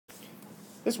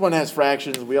This one has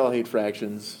fractions. We all hate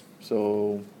fractions.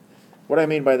 So what I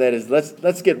mean by that is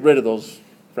let's get rid of those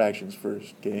fractions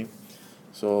first, okay?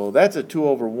 So that's a 2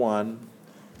 over 1.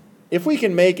 If we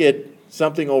can make it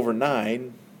something over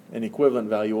 9, an equivalent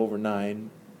value over 9,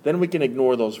 then we can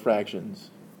ignore those fractions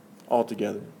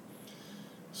altogether.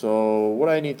 So what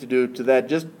I need to do to that,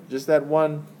 just that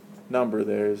one number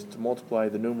there, is to multiply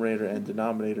the numerator and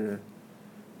denominator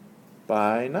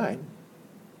by 9.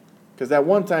 Because that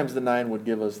 1 times the 9 would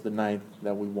give us the 9th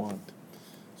that we want.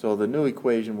 So the new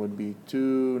equation would be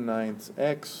 2/9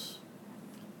 x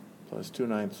plus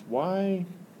 2/9 y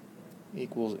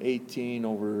equals 18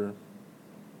 over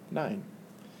 9.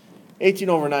 18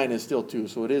 over 9 is still 2,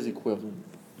 so it is equivalent.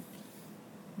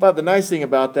 But the nice thing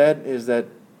about that is that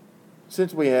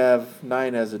since we have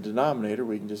 9 as a denominator,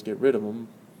 we can just get rid of them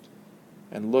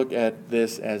and look at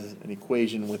this as an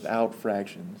equation without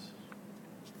fractions.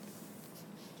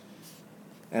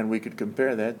 And we could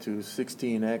compare that to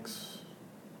 16x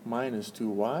minus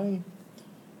 2y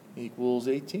equals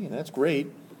 18. That's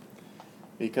great,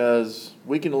 because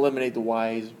we can eliminate the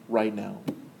y's right now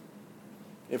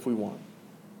if we want.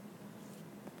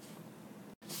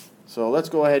 So let's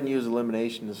go ahead and use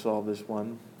elimination to solve this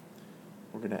one.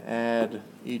 We're going to add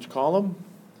each column.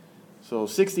 So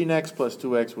 16x plus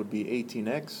 2x would be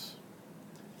 18x.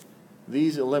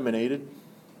 These eliminated,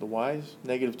 the y's,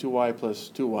 negative 2y plus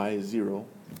 2y is 0.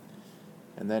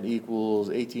 And that equals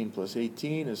 18 plus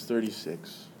 18 is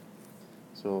 36.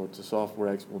 So to solve for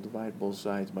x, we'll divide both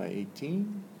sides by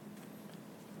 18.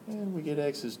 And we get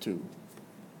x is 2.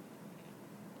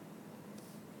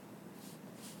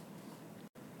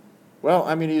 Well,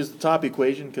 I'm going to use the top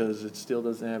equation because it still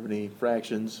doesn't have any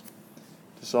fractions.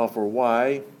 To solve for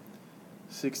y,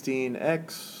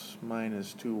 16x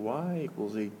minus 2y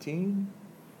equals 18.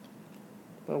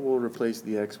 But we'll replace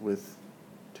the x with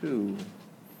 2.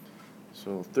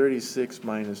 So 36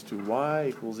 minus 2y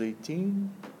equals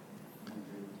 18.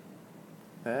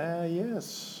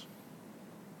 Yes.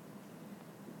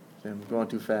 I'm going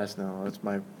too fast now. That's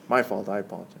my fault. I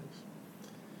apologize.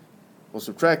 We'll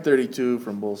subtract 32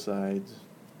 from both sides.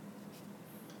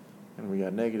 And we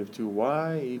got negative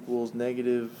 2y equals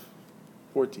negative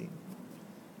 14.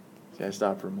 See, I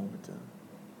stopped for a moment to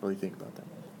really think about that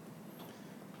one.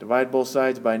 Divide both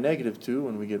sides by negative 2,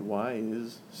 and we get y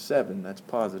is 7. That's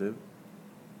positive.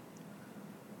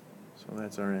 So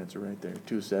that's our answer right there,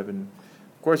 2, 7.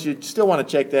 Of course, you still want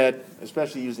to check that,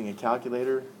 especially using a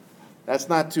calculator. That's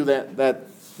not too that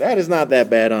is not that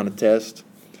bad on a test.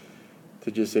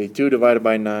 To just say 2 divided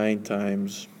by 9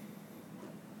 times,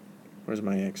 where's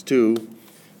my x? 2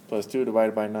 plus 2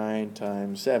 divided by 9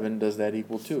 times 7, does that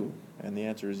equal 2? And the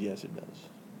answer is yes, it does.